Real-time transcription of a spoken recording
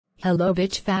Hello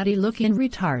bitch fatty looking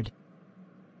retard.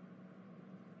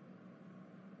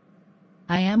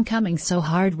 I am coming so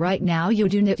hard right now you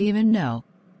do not even know.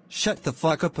 Shut the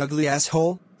fuck up, ugly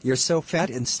asshole. You're so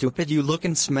fat and stupid you look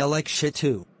and smell like shit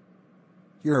too.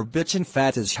 You're a bitch and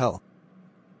fat as hell.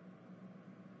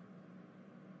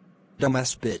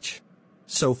 Dumbass bitch.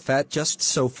 So fat, just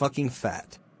so fucking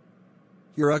fat.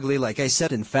 You're ugly like I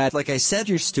said and fat like I said.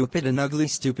 You're stupid and ugly,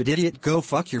 stupid idiot. Go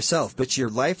fuck yourself, bitch. Your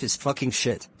life is fucking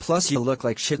shit. Plus you look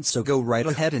like shit, so go right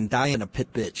ahead and die in a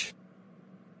pit, bitch.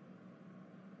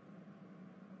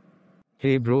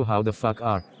 Hey bro, how the fuck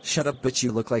are? Shut up, bitch.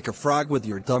 You look like a frog with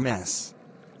your dumb ass.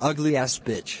 Ugly ass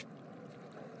bitch.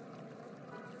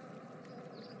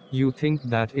 You think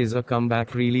that is a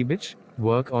comeback really, bitch?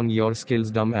 Work on your skills,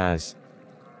 dumb ass.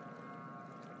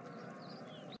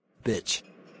 Bitch.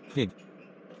 Pig.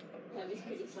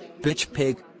 Bitch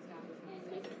pig.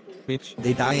 Bitch.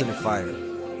 They die in a fire.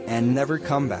 And never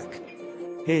come back.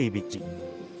 Hey bitch.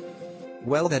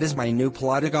 Well, that is my new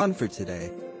plotagon for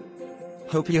today.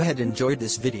 Hope you had enjoyed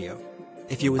this video.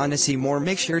 If you wanna see more,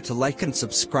 make sure to like and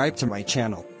subscribe to my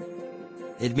channel.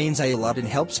 It means a lot and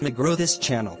helps me grow this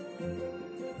channel.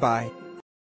 Bye.